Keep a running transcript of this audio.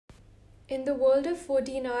In the world of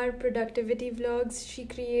 14-hour productivity vlogs, she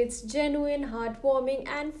creates genuine, heartwarming,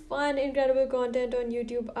 and fun, incredible content on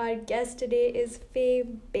YouTube. Our guest today is Faye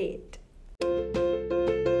Bate.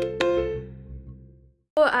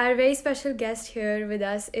 So, our very special guest here with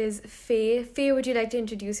us is Faye. Faye, would you like to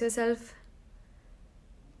introduce yourself?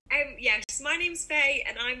 Yes, my name's Faye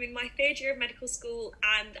and I'm in my third year of medical school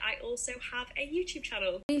and I also have a YouTube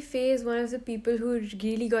channel. Faye is one of the people who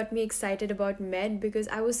really got me excited about med because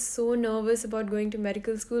I was so nervous about going to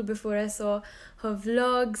medical school before I saw her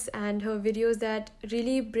vlogs and her videos that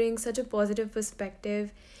really bring such a positive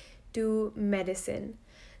perspective to medicine.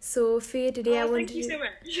 So Faye, today thank you so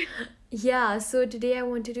much. Yeah, so today I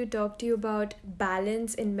wanted to talk to you about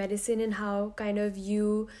balance in medicine and how kind of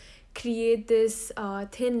you create this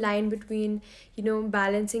thin line between,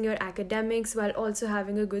 balancing your academics while also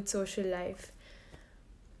having a good social life.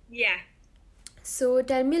 Yeah. So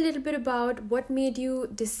tell me a little bit about what made you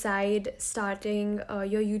decide starting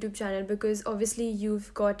your YouTube channel, because obviously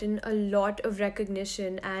you've gotten a lot of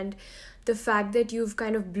recognition and the fact that you've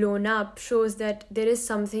kind of blown up shows that there is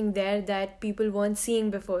something there that people weren't seeing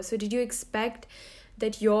before. So did you expect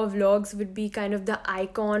that your vlogs would be kind of the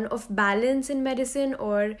icon of balance in medicine,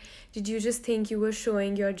 or did you just think you were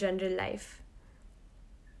showing your general life?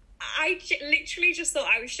 I literally just thought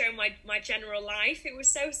I was showing my general life. It was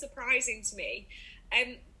so surprising to me.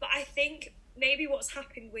 But I think maybe what's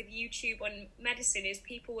happened with YouTube on medicine is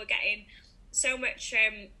people were getting so much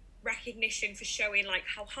recognition for showing like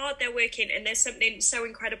how hard they're working, and there's something so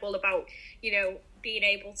incredible about, being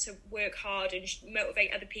able to work hard and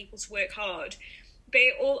motivate other people to work hard. But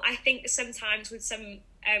I think sometimes with some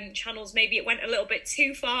channels, maybe it went a little bit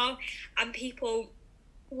too far and people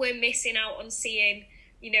were missing out on seeing,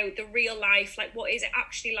 the real life, like what is it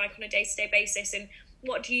actually like on a day-to-day basis, and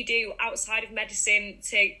what do you do outside of medicine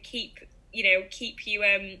to keep you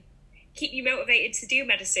motivated to do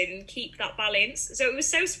medicine and keep that balance. So it was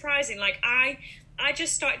so surprising. Like I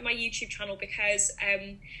just started my YouTube channel because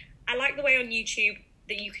I like the way on YouTube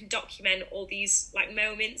that you can document all these like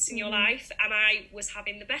moments in your life, and I was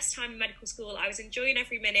having the best time in medical school. I was enjoying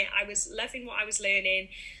every minute. I was loving what I was learning,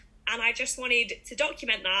 and I just wanted to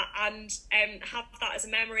document that and have that as a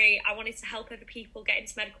memory. I wanted to help other people get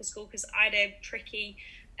into medical school because I had a tricky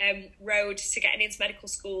road to getting into medical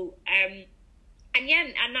school, and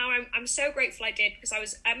now I'm so grateful I did, because I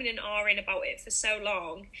was umming and ahhing about it for so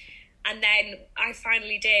long, and then I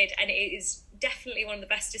finally did, and it is definitely one of the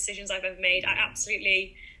best decisions I've ever made. I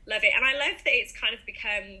absolutely love it, and I love that it's kind of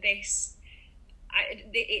become this.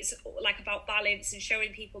 It's like about balance and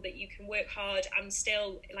showing people that you can work hard and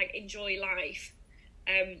still like enjoy life.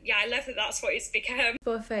 I love that that's what it's become.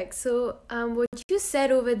 Perfect. So what you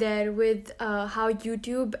said over there with how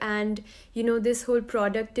YouTube and this whole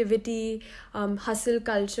productivity hustle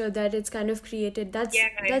culture that it's kind of created,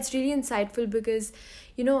 that's really insightful, because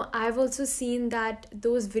I've also seen that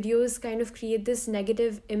those videos kind of create this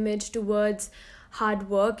negative image towards hard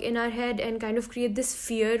work in our head and kind of create this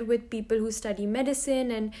fear with people who study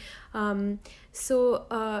medicine. And so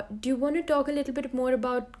do you want to talk a little bit more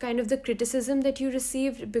about kind of the criticism that you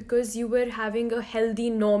received because you were having a healthy,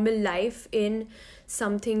 normal life in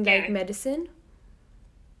something like medicine?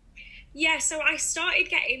 Yeah, so I started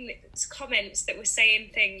getting comments that were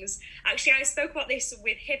saying things. Actually, I spoke about this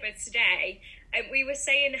with Hibba today, and we were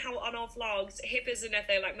saying how on our vlogs, Hibba's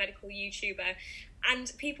another like medical YouTuber,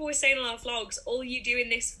 and people were saying on our vlogs, all you do in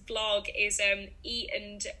this vlog is eat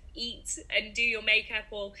and do your makeup,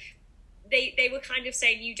 or they were kind of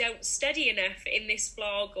saying you don't study enough in this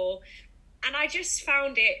vlog, and I just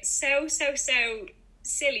found it so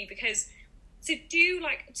silly, because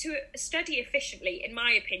to study efficiently, in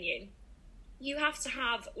my opinion, you have to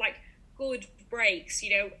have like good breaks,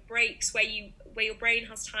 breaks where your brain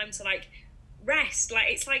has time to like rest. Like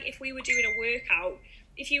it's like if we were doing a workout,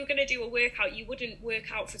 if you were going to do a workout, you wouldn't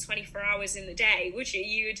work out for 24 hours in the day, would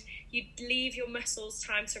you? You'd leave your muscles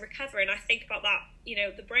time to recover. And I think about that,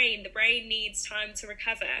 the brain needs time to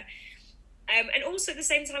recover. And also at the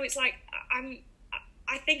same time, it's like,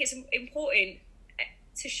 I think it's important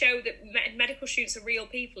to show that medical students are real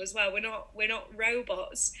people as well. We're not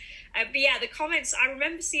robots. But yeah, the comments, I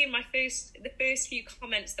remember seeing the first few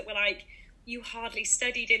comments that were like, you hardly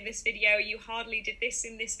studied in this video, you hardly did this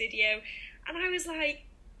in this video. And I was like,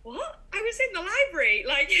 what? I was in the library.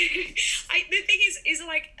 Like, the thing is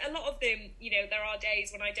like a lot of them, there are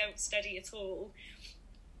days when I don't study at all.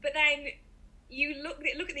 But then you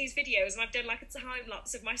look at these videos, and I've done like a time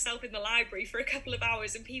lapse of myself in the library for a couple of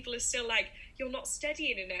hours, and people are still like, you're not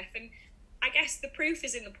studying enough. And I guess the proof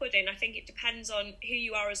is in the pudding. I think it depends on who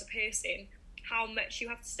you are as a person, how much you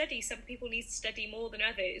have to study. Some people need to study more than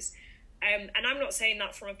others. And I'm not saying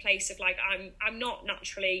that from a place of like, I'm not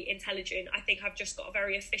naturally intelligent. I think I've just got a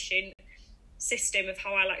very efficient system of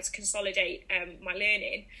how I like to consolidate my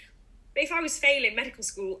learning. But if I was failing medical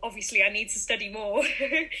school, obviously I need to study more.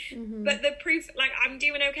 Mm-hmm. But the proof, like, I'm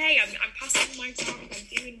doing okay. I'm passing my exam. I'm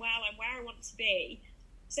doing well. I'm where I want to be.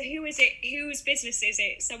 So who is it? Whose business is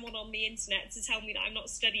it? Someone on the internet to tell me that I'm not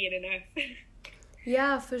studying enough?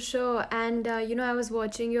 Yeah, for sure. And, I was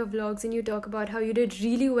watching your vlogs and you talk about how you did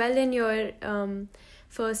really well in your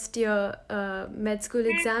first year med school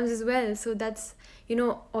exams as well. So that's,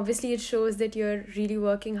 obviously it shows that you're really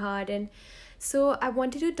working hard. And so I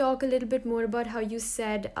wanted to talk a little bit more about how you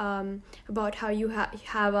said about how you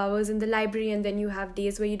have hours in the library and then you have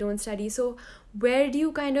days where you don't study. So where do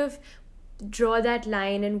you kind of draw that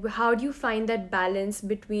line, and how do you find that balance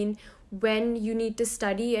between when you need to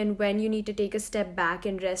study and when you need to take a step back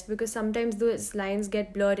and rest? Because sometimes those lines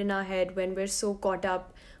get blurred in our head when we're so caught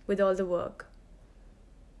up with all the work.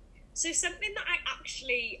 So something that I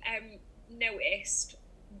actually noticed,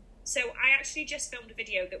 so I actually just filmed a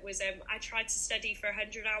video that was I tried to study for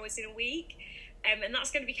 100 hours in a week, and that's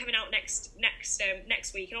going to be coming out next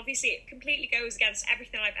week. And obviously it completely goes against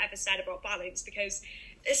everything I've ever said about balance, because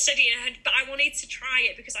studying, but I wanted to try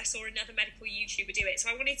it because I saw another medical YouTuber do it, so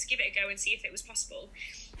I wanted to give it a go and see if it was possible.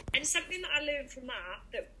 And something that I learned from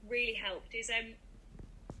that really helped is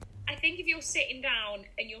I think if you're sitting down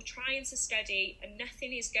and you're trying to study and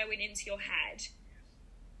nothing is going into your head,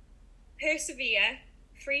 persevere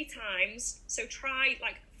 3 times. So try,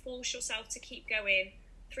 like, force yourself to keep going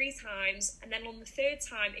 3 times, and then on the 3rd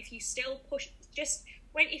time, if you still push,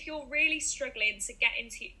 if you're really struggling to get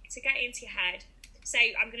into your head,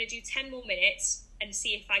 say, I'm going to do 10 more minutes and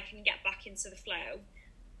see if I can get back into the flow.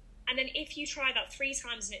 And then if you try that 3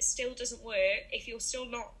 times and it still doesn't work, if you're still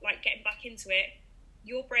not, like, getting back into it,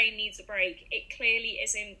 your brain needs a break. It clearly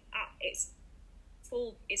isn't at its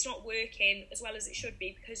full, it's not working as well as it should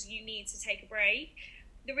be, because you need to take a break.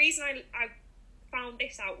 The reason I found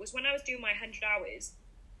this out was when I was doing my 100 hours,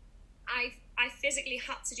 I physically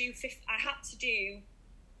had to do,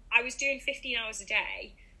 I was doing 15 hours a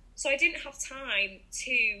day, so I didn't have time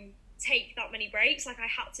to take that many breaks. Like, I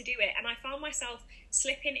had to do it, and I found myself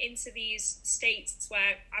slipping into these states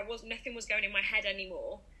where nothing was going in my head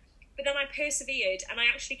anymore. But then I persevered, and I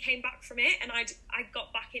actually came back from it, and I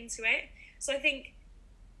got back into it. So I think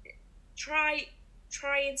trying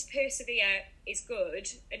to persevere is good,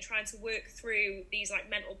 and trying to work through these, like,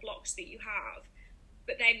 mental blocks that you have.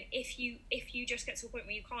 But then if you just get to a point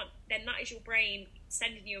where you can't, then that is your brain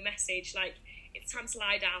sending you a message, like, it's time to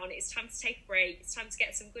lie down, it's time to take a break, it's time to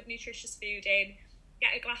get some good nutritious food in,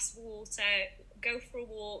 get a glass of water, go for a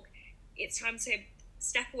walk, it's time to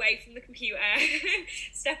step away from the computer,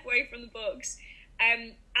 step away from the books.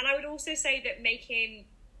 And I would also say that making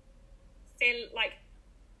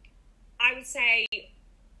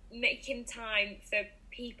time for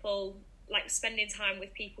people, like spending time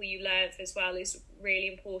with people you love as well, is really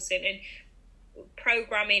important, and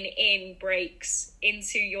programming in breaks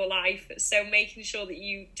into your life. So making sure that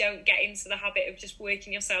you don't get into the habit of just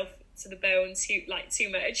working yourself to the bone too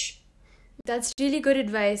much. That's really good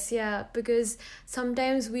advice, yeah, because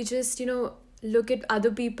sometimes we just, look at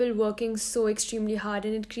other people working so extremely hard,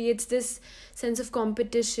 and it creates this sense of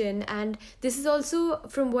competition. And this is also,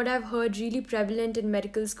 from what I've heard, really prevalent in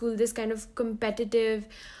medical school, this kind of competitive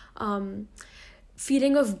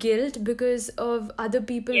feeling of guilt because of other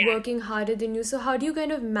people working harder than you. So how do you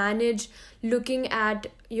kind of manage looking at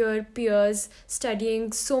your peers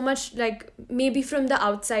studying so much, like maybe from the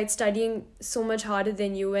outside studying so much harder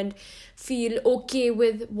than you, and feel okay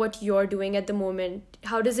with what you're doing at the moment?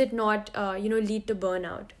 How does it not lead to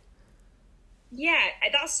burnout? Yeah,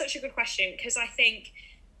 that's such a good question, because I think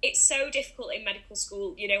it's so difficult in medical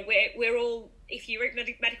school. We're all, if you're at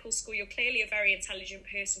medical school, you're clearly a very intelligent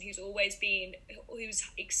person who's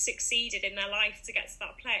succeeded in their life to get to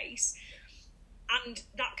that place, and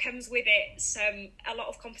that comes with it a lot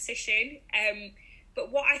of competition.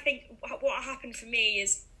 But what happened for me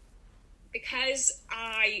is, because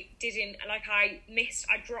I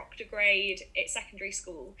dropped a grade at secondary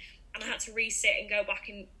school, and I had to resit and go back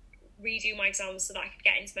and redo my exams so that I could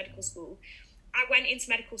get into medical school. I went into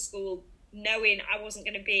medical school knowing I wasn't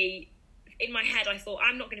going to be, in my head I thought,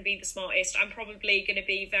 I'm not going to be the smartest, I'm probably going to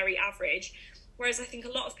be very average. Whereas I think a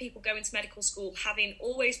lot of people go into medical school having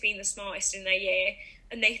always been the smartest in their year,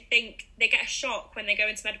 and they think they get a shock when they go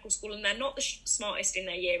into medical school and they're not the smartest in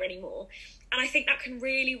their year anymore. And I think that can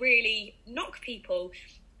really, really knock people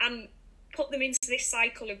and put them into this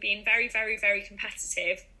cycle of being very, very, very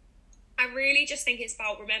competitive. I really just think it's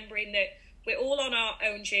about remembering that we're all on our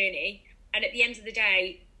own journey, and at the end of the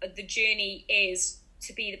day, the journey is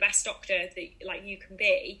to be the best doctor that like you can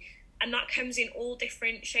be, and that comes in all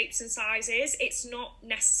different shapes and sizes. It's not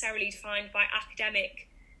necessarily defined by academic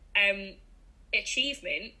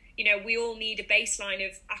achievement. You know, we all need a baseline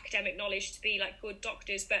of academic knowledge to be like good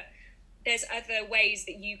doctors, but there's other ways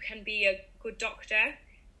that you can be a good doctor,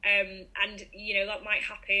 and you know, that might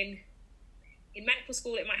happen in medical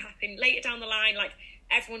school, it might happen later down the line. Like,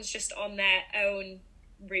 everyone's just on their own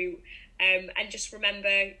route. And just remember,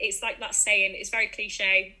 it's like that saying, it's very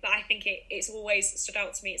cliche, but I think it's always stood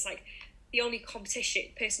out to me. It's like, the only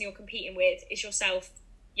person you're competing with is yourself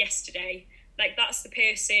yesterday. Like, that's the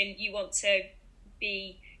person you want to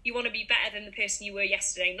be. You want to be better than the person you were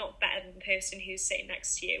yesterday, not better than the person who's sitting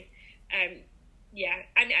next to you. Yeah,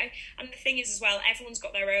 and the thing is as well, everyone's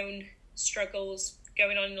got their own struggles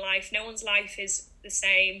going on in life. No one's life is the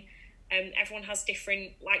same. Everyone has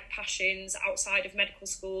different like passions outside of medical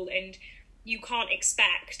school, and you can't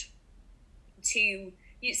expect to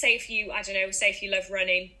say if you love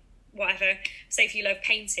running, whatever, say if you love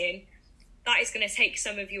painting, that is going to take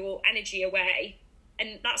some of your energy away,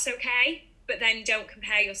 and that's okay. But then don't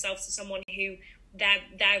compare yourself to someone who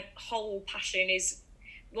their whole passion is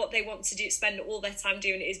what they want to do, spend all their time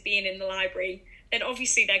doing is being in the library. Then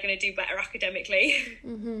obviously they're going to do better academically.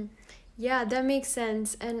 Mm-hmm. Yeah, that makes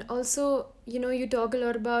sense. And also, you know, you talk a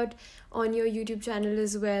lot about on your YouTube channel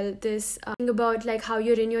as well, this thing about like how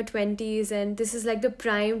you're in your 20s and this is like the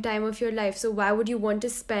prime time of your life. So why would you want to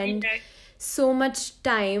spend so much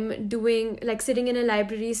time doing like sitting in a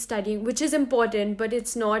library studying, which is important, but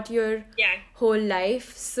it's not your whole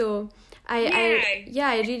life. So I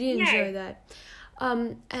really enjoy that.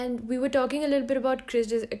 And we were talking a little bit about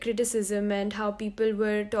criticism and how people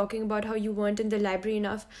were talking about how you weren't in the library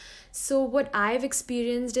enough. So what I've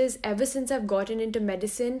experienced is ever since I've gotten into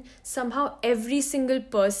medicine, somehow every single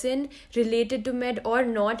person related to med or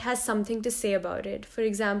not has something to say about it. For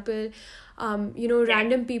example,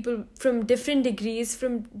 random people from different degrees,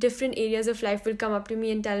 from different areas of life will come up to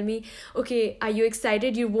me and tell me, okay, are you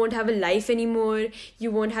excited? You won't have a life anymore.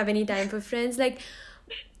 You won't have any time for friends. Like,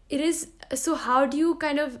 it is. So how do you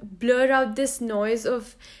kind of blur out this noise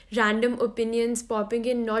of random opinions popping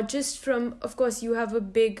in, not just from, of course, you have a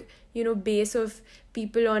big, base of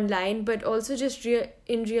people online, but also just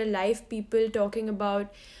in real life, people talking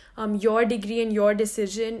about your degree and your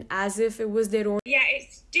decision as if it was their own. Yeah,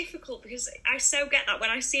 it's difficult because I so get that when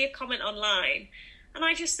I see a comment online and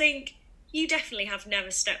I just think, you definitely have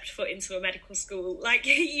never stepped foot into a medical school. Like,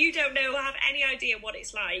 you don't have any idea what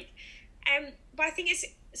it's like. But I think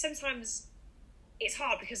sometimes it's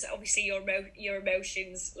hard because obviously your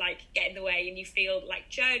emotions like get in the way and you feel like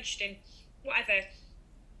judged and whatever.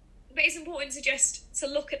 But it's important to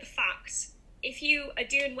look at the facts. If you are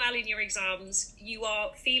doing well in your exams, you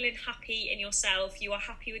are feeling happy in yourself, you are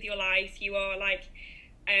happy with your life, you are like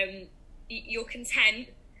you're content,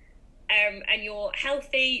 and you're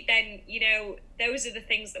healthy, then those are the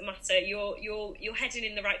things that matter. You're heading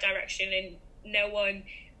in the right direction, and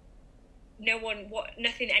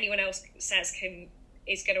nothing anyone else says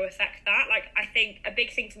is going to affect that. Like, I think a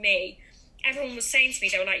big thing for me, everyone was saying to me,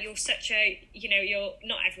 they were like, you're such a, you're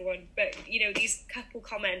not everyone, but these couple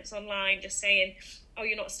comments online just saying, oh,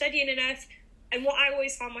 you're not studying enough. And what I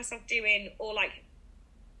always found myself doing,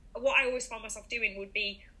 would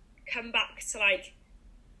be come back to like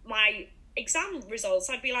my exam results.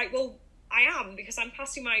 I'd be like, well, I am, because I'm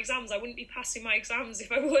passing my exams. I wouldn't be passing my exams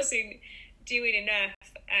if I wasn't doing enough.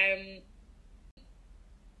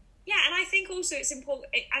 Yeah, and I think also it's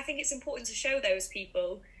important to show those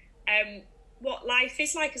people what life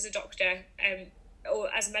is like as a doctor,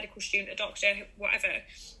 or as a medical student, a doctor, whatever,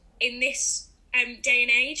 in this day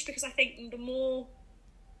and age, because I think the more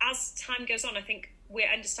as time goes on, I think we're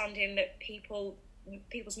understanding that people's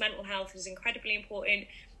mental health is incredibly important,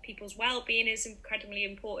 people's well-being is incredibly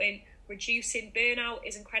important, reducing burnout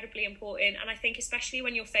is incredibly important. And I think especially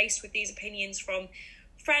when you're faced with these opinions from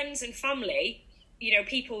friends and family,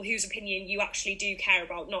 people whose opinion you actually do care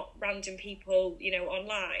about, not random people,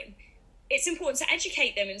 online, it's important to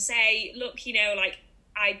educate them and say, look, like,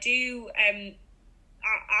 I do,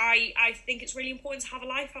 I think it's really important to have a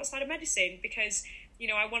life outside of medicine, because,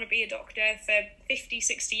 I want to be a doctor for 50,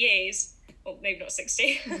 60 years, or maybe not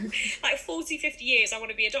 60, like 40, 50 years I want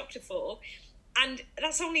to be a doctor for. And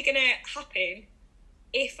that's only going to happen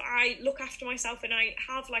if I look after myself and I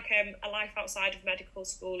have like a life outside of medical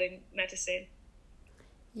school in medicine.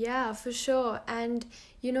 Yeah, for sure. And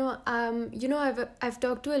I've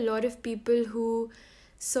talked to a lot of people who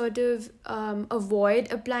sort of avoid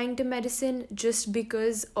applying to medicine just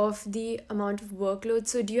because of the amount of workload.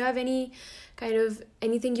 So do you have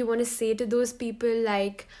anything you want to say to those people,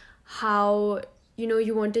 like how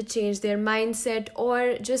you want to change their mindset,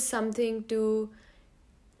 or just something to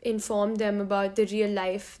inform them about the real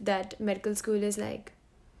life that medical school is like?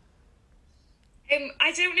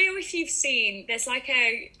 I don't know if you've seen, there's like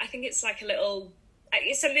I think it's like a little,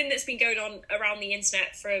 it's something that's been going on around the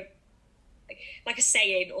internet for like a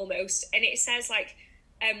saying almost, and it says like,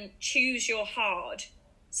 choose your hard.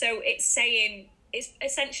 So it's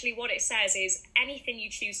essentially what it says is anything you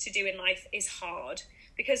choose to do in life is hard,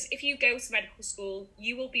 because if you go to medical school,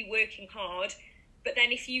 you will be working hard, but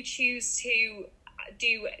then if you choose to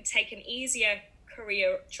take an easier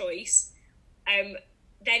career choice,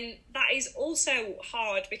 then that is also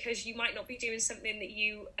hard, because you might not be doing something that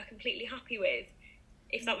you are completely happy with,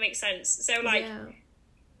 if that makes sense. So like, yeah.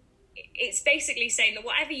 It's basically saying that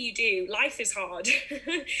whatever you do, life is hard.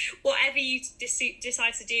 Whatever you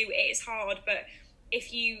decide to do, it is hard. But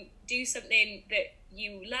if you do something that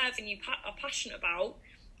you love and you are passionate about,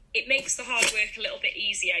 it makes the hard work a little bit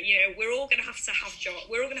easier. You know, we're all going to have to have jobs.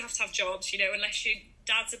 We're all going to have jobs, you know, unless your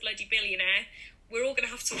dad's a bloody billionaire. We're all going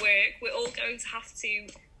to have to work. We're all going to have to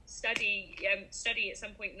study at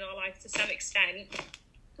some point in our life to some extent.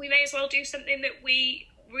 We may as well do something that we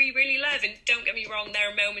really love. And don't get me wrong, there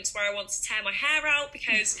are moments where I want to tear my hair out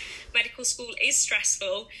because medical school is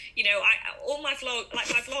stressful. You know, my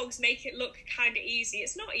vlogs make it look kind of easy.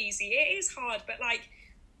 It's not easy. It is hard, but like,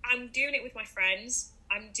 I'm doing it with my friends.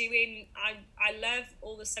 I love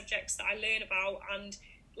all the subjects that I learn about, and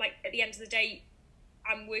like at the end of the day,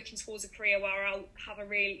 I'm working towards a career where I'll have a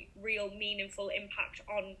real meaningful impact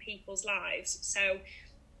on people's lives. So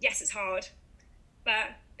yes, it's hard,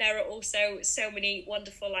 but there are also so many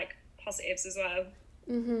wonderful like positives as well.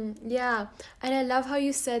 Mm-hmm. Yeah, and I love how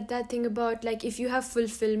you said that thing about like, if you have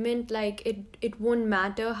fulfillment, like it won't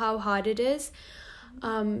matter how hard it is,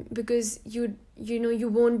 because you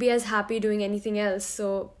won't be as happy doing anything else,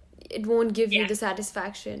 so it won't give you the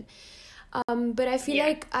satisfaction. But I feel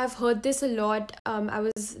like I've heard this a lot. I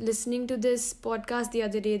was listening to this podcast the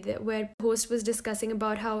other day where the host was discussing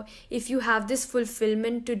about how if you have this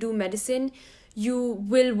fulfillment to do medicine, you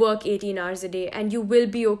will work 18 hours a day and you will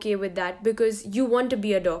be okay with that because you want to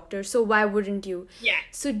be a doctor. So why wouldn't you? Yeah.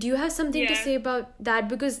 So do you have something to say about that?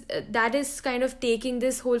 Because that is kind of taking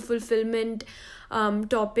this whole fulfillment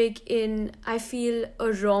topic in, I feel,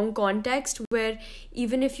 a wrong context, where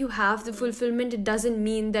even if you have the fulfillment, it doesn't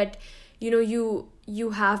mean that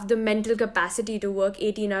you have the mental capacity to work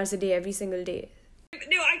 18 hours a day every single day.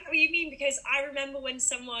 No, I know what you mean, because I remember when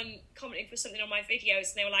someone commented for something on my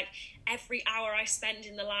videos and they were like, every hour I spend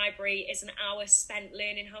in the library is an hour spent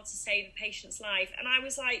learning how to save a patient's life. And I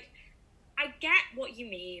was like, I get what you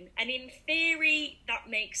mean, and in theory that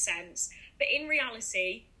makes sense, but in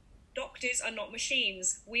reality, doctors are not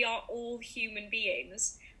machines. We are all human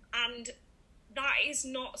beings, and that is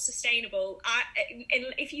not sustainable. And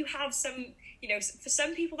if you have some, for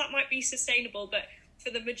some people that might be sustainable, but for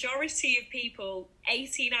the majority of people,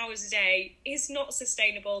 18 hours a day is not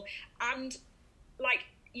sustainable. And like,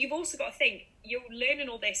 you've also got to think, you're learning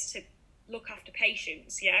all this to look after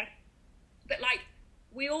patients, yeah? But like,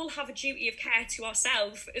 we all have a duty of care to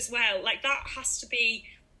ourselves as well. Like, that has to be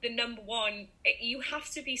the number one. You have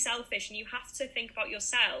to be selfish and you have to think about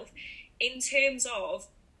yourself in terms of,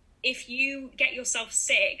 if you get yourself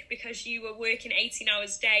sick because you were working 18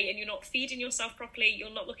 hours a day and you're not feeding yourself properly,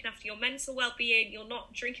 you're not looking after your mental well-being, you're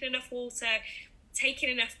not drinking enough water, taking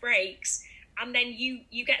enough breaks, and then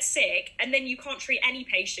you get sick and then you can't treat any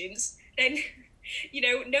patients, then,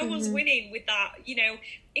 no one's winning with that.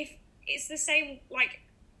 If it's the same, like,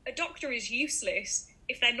 a doctor is useless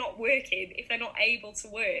if they're not working, if they're not able to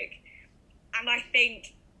work. And I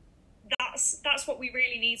think that's what we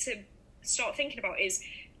really need to start thinking about, is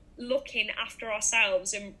looking after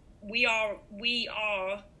ourselves, and we are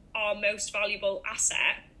our most valuable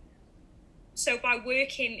asset. So by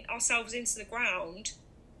working ourselves into the ground,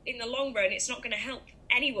 in the long run, it's not going to help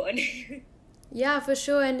anyone. Yeah, for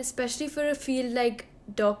sure. And especially for a field like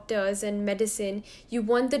doctors and medicine, you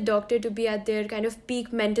want the doctor to be at their kind of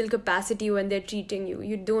peak mental capacity when they're treating you.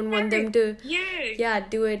 You don't want them to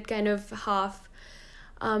do it kind of half.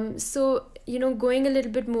 So, going a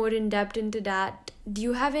little bit more in depth into that, do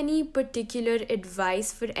you have any particular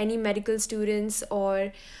advice for any medical students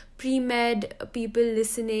or pre-med people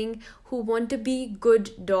listening who want to be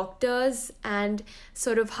good doctors, and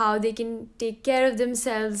sort of how they can take care of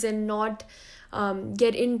themselves and not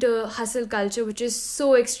get into hustle culture, which is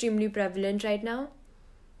so extremely prevalent right now?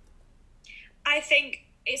 I think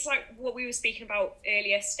it's like what we were speaking about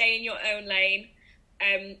earlier, stay in your own lane.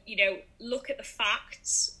 You know, look at the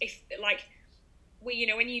facts. If like, you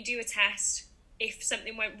know, when you do a test, if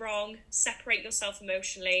something went wrong, separate yourself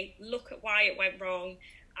emotionally, look at why it went wrong,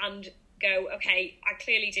 and go, okay, I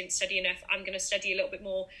clearly didn't study enough, I'm going to study a little bit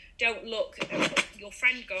more. Don't look at what your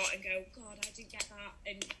friend got and go, God, I didn't get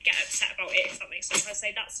that, and get upset about it, if that makes sense. I'd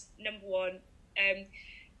say that's number one.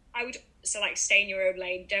 I would, so like, stay in your own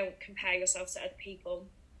lane, don't compare yourself to other people.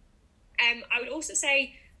 I would also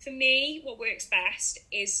say, for me, what works best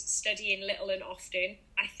is studying little and often.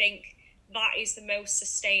 I think that is the most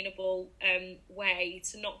sustainable way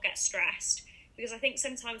to not get stressed, because I think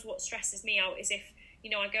sometimes what stresses me out is if, you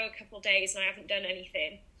know, I go a couple of days and I haven't done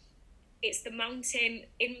anything, it's the mountain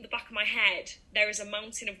in the back of my head. There is a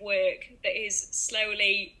mountain of work that is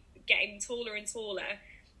slowly getting taller and taller,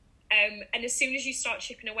 and as soon as you start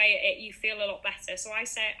chipping away at it, you feel a lot better. So I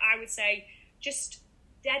would say just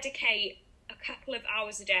dedicate a couple of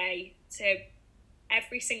hours a day to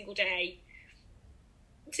every single day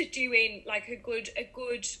to doing like a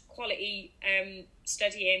good quality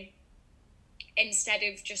studying, instead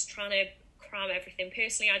of just trying to cram everything.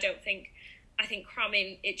 Personally, I think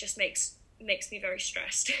cramming, it just makes me very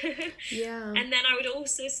stressed. Yeah. And then I would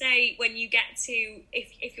also say, when you get to,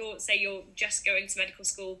 if you're, say you're just going to medical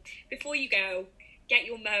school, before you go, get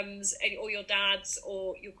your mums or your dads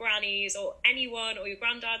or your grannies or anyone, or your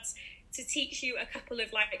granddads, to teach you a couple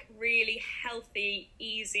of like really healthy,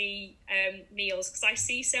 easy meals. Because I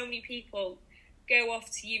see so many people go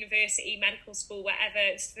off to university, medical school, whatever,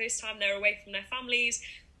 it's the first time they're away from their families,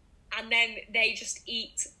 and then they just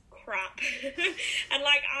eat crap. And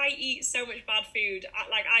like, I eat so much bad food,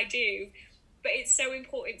 like I do, but it's so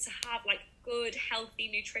important to have like good, healthy,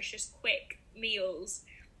 nutritious, quick meals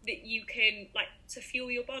that you can, like, to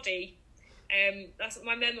fuel your body. That's what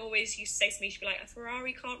my mum always used to say to me. She'd be like, a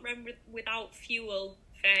Ferrari can't run without fuel,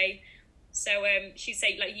 Faye. So she'd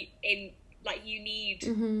say, like, you need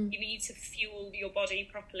to fuel your body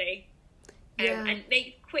properly. And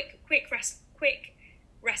make quick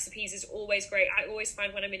recipes is always great. I always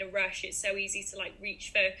find when I'm in a rush, it's so easy to like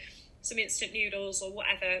reach for some instant noodles or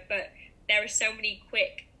whatever, but there are so many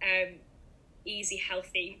quick, easy,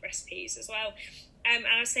 healthy recipes as well. And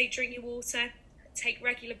I would say, drink your water, take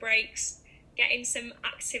regular breaks, get in some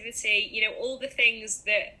activity, you know, all the things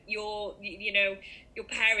that your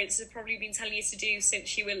parents have probably been telling you to do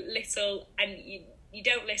since you were little, and you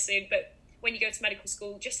don't listen. But when you go to medical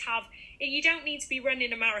school, just have, you don't need to be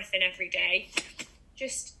running a marathon every day.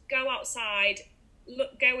 Just go outside,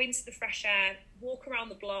 go into the fresh air, walk around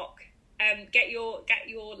the block, get your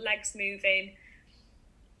legs moving.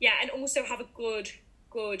 Yeah, and also have a good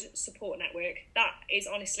support network. That is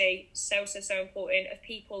honestly so important, of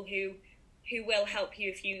people who will help you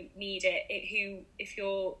if you need it. If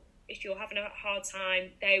you're having a hard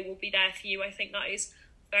time, they will be there for you. I think that is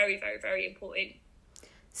very, very, very important.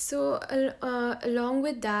 So along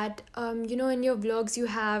with that, you know, in your vlogs you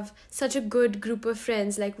have such a good group of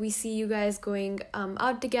friends. Like, we see you guys going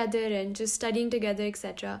out together and just studying together,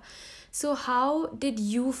 etc. So how did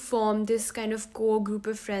you form this kind of core group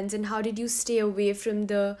of friends, and how did you stay away from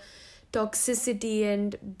the toxicity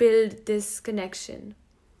and build this connection?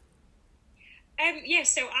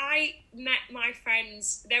 So I met my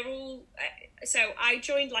friends. They're all so I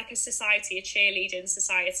joined like a cheerleading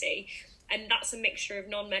society, and that's a mixture of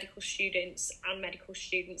non-medical students and medical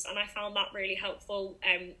students, and I found that really helpful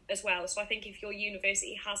as well. So I think if your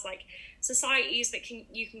university has like societies that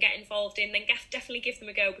you can get involved in, then definitely give them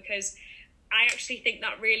a go, because I actually think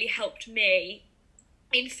that really helped me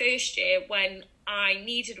in first year when I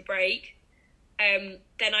needed a break.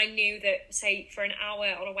 Then I knew that, say, for an hour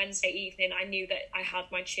on a Wednesday evening, I knew that I had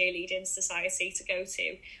my cheerleading society to go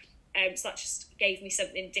to. So that just gave me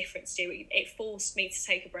something different to do. It forced me to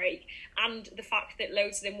take a break. And the fact that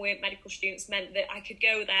loads of them weren't medical students meant that I could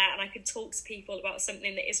go there and I could talk to people about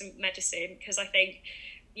something that isn't medicine. Because I think,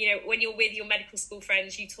 you know, when you're with your medical school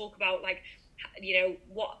friends, you talk about, like, you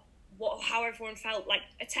know, how everyone felt like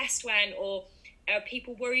a test went, or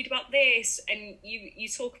people worried about this, and you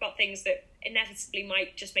talk about things that inevitably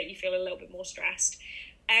might just make you feel a little bit more stressed.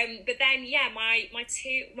 But then, yeah, my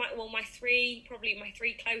three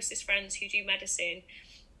closest friends who do medicine,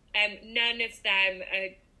 none of them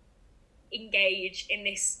engage in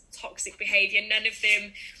this toxic behaviour. None of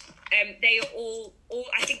them, they are all,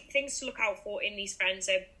 I think things to look out for in these friends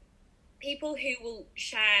are people who will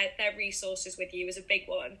share their resources with you is a big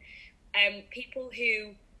one. People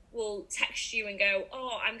who will text you and go,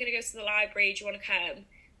 oh, I'm going to go to the library, do you want to come?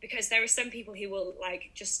 Because there are some people who will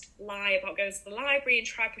like just lie about going to the library and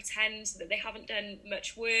try to pretend that they haven't done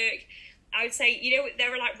much work. I would say,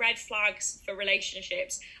 there are like red flags for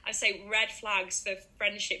relationships. I'd say red flags for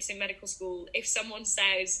friendships in medical school. If someone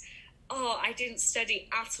says, oh, I didn't study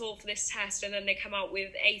at all for this test, and then they come out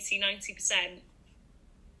with 80-90%,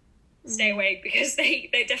 stay away, because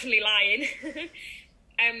they're definitely lying.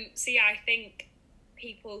 So yeah, I think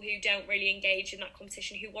people who don't really engage in that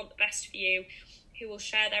competition, who want the best for you, who will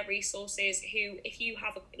share their resources, who, if you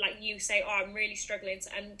have, like you say, oh, I'm really struggling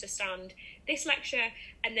to understand this lecture,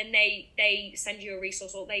 and then they send you a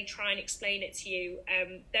resource, or they try and explain it to you,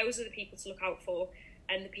 those are the people to look out for,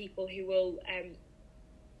 and the people who will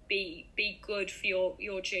be good for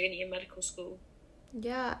your journey in medical school.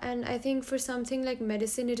 Yeah, and I think for something like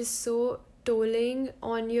medicine, it is so tolling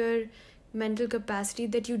on your mental capacity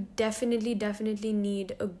that you definitely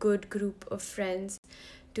need a good group of friends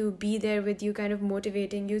to be there with you, kind of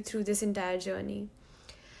motivating you through this entire journey.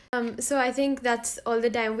 So I think that's all the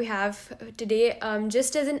time we have today.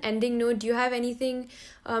 Just as an ending note, do you have anything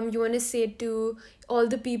you want to say to all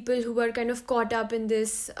the people who are kind of caught up in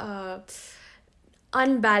this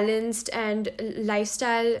unbalanced and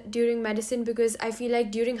lifestyle during medicine? Because I feel like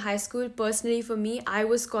during high school, personally for me, I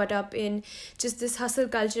was caught up in just this hustle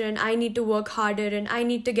culture, and I need to work harder, and I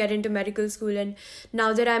need to get into medical school. And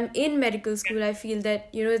now that I'm in medical school, I feel that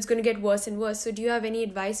it's going to get worse and worse. So do you have any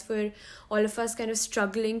advice for all of us kind of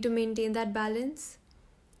struggling to maintain that balance?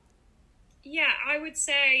 Yeah, I would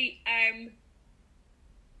say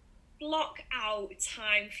block out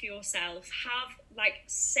time for yourself. Have like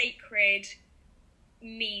sacred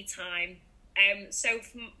me time. So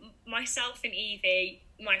for myself and Evie,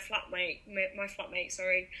 my flatmate,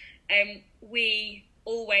 sorry, we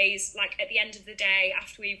always, like, at the end of the day,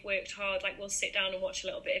 after we've worked hard, like, we'll sit down and watch a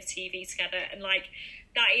little bit of TV together, and like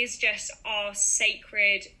that is just our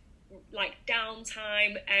sacred like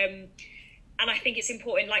downtime. And I think it's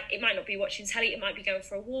important, like, it might not be watching telly, it might be going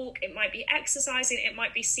for a walk, it might be exercising, it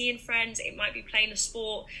might be seeing friends, it might be playing a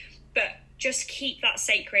sport, but just keep that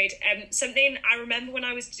sacred. Something I remember when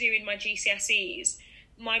I was doing my GCSEs,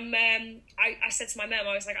 my mum, I said to my mum,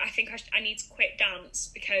 I was like, I think I need to quit dance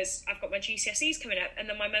because I've got my GCSEs coming up. And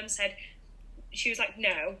then my mum said, she was like,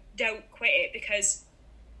 no, don't quit it, because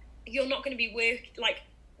you're not going to be like,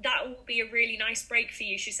 that will be a really nice break for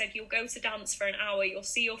you. She said, you'll go to dance for an hour, you'll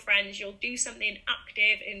see your friends, you'll do something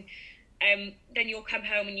active, and then you'll come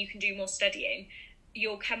home and you can do more studying.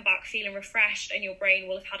 You'll come back feeling refreshed and your brain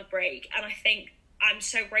will have had a break. And I think I'm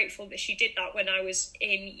so grateful that she did that when I was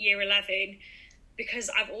in year 11, because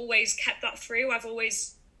I've always kept that through. I've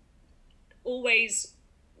always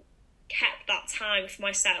kept that time for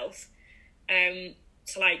myself, to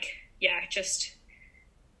like, yeah, just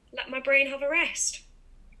let my brain have a rest.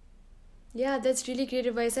 Yeah, that's really great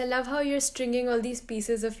advice. I love how you're stringing all these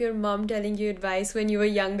pieces of your mom telling you advice when you were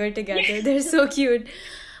younger together. Yeah. They're so cute.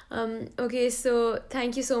 Okay, so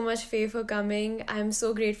thank you so much, Faye, for coming. I'm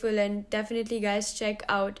so grateful, and definitely, guys, check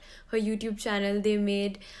out her YouTube channel.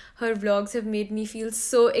 Her vlogs have made me feel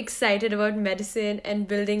so excited about medicine and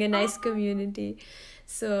building a nice community.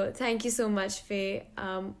 So thank you so much, Faye.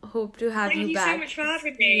 Hope to have you back. Thank you so much for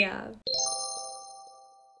having me. Yeah.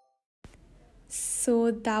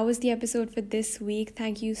 So that was the episode for this week.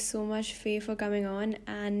 Thank you so much, Faye, for coming on.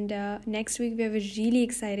 And next week we have a really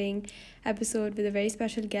exciting episode with a very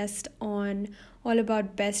special guest on all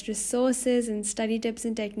about best resources and study tips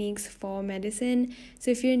and techniques for medicine.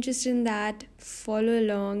 So if you're interested in that, follow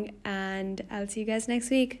along, and I'll see you guys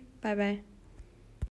next week. Bye-bye.